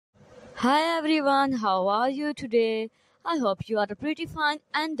Hi everyone, how are you today? I hope you are pretty fine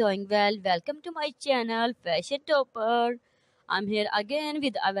and doing well. Welcome to my channel Fashion Topper. I'm here again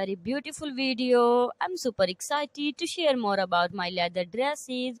with a very beautiful video. I'm super excited to share more about my leather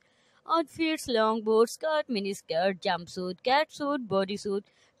dresses, outfits, long boot, skirt, mini skirt, jumpsuit, catsuit, bodysuit,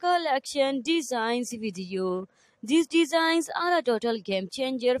 collection, designs with you. These designs are a total game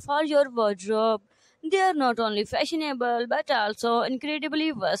changer for your wardrobe. They are not only fashionable but also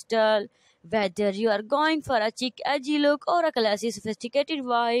incredibly versatile. Whether you are going for a chic, edgy look or a classy, sophisticated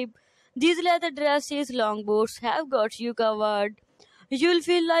vibe, these leather dresses, long boots have got you covered. You'll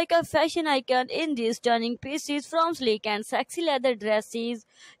feel like a fashion icon in these stunning pieces, from sleek and sexy leather dresses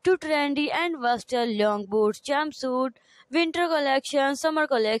to trendy and versatile long boots, jumpsuit, winter collection, summer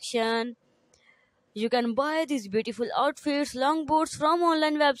collection. You can buy these beautiful outfits, long boots from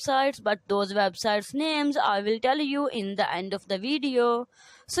online websites, but those websites' names I will tell you in the end of the video.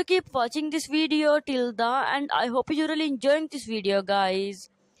 So keep watching this video till the end. I hope you're really enjoying this video, guys.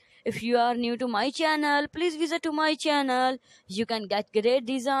 If you are new to my channel, please visit to my channel. You can get great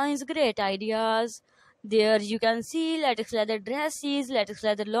designs, great ideas. There you can see latex leather dresses, latex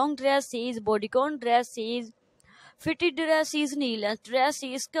leather long dresses, bodycon dresses, fitted dresses, knee-length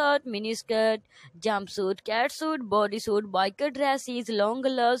dresses, skirt, miniskirt, jumpsuit, catsuit, bodysuit, biker dresses, long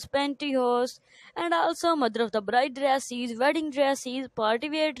gloves, pantyhose, and also mother of the bride dresses, wedding dresses, party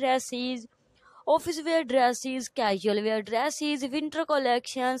wear dresses, office wear dresses, casual wear dresses, winter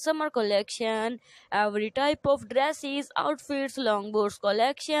collection, summer collection, every type of dresses, outfits, long boots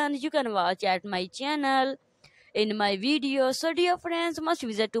collection you can watch at my channel in my video. So dear friends, must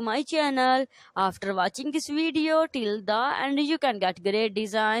visit to my channel after watching this video till the end. You can get great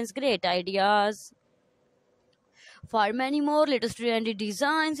designs, great ideas. For many more latest trendy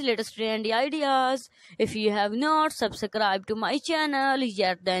designs, latest trendy ideas. If you have not subscribed to my channel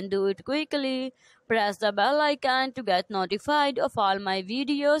yet, then do it quickly. Press the bell icon to get notified of all my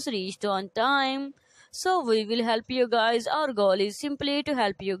videos reached on time. So we will help you guys. Our goal is simply to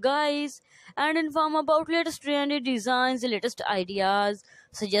help you guys and inform about latest trendy designs, latest ideas.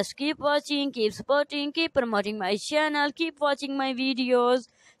 So just keep watching, keep supporting, keep promoting my channel, keep watching my videos,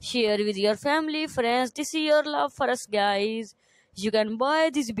 share with your family, friends. This is your love for us, guys. You can buy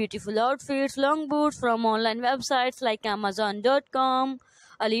these beautiful outfits, long boots from online websites like Amazon.com,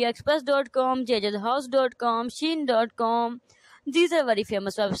 AliExpress.com, JJHouse.com, Shein.com. These are very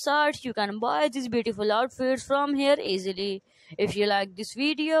famous websites. You can buy these beautiful outfits from here easily. If you like this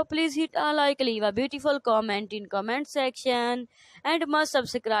video, please hit a like, leave a beautiful comment in comment section, and must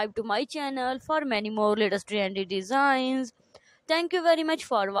subscribe to my channel for many more latest trendy designs. Thank you very much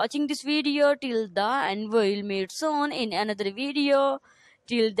for watching this video till the end. We'll meet soon in another video.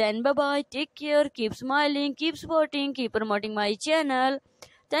 Till then, bye bye. Take care. Keep smiling. Keep supporting. Keep promoting my channel.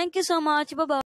 Thank you so much. Bye bye.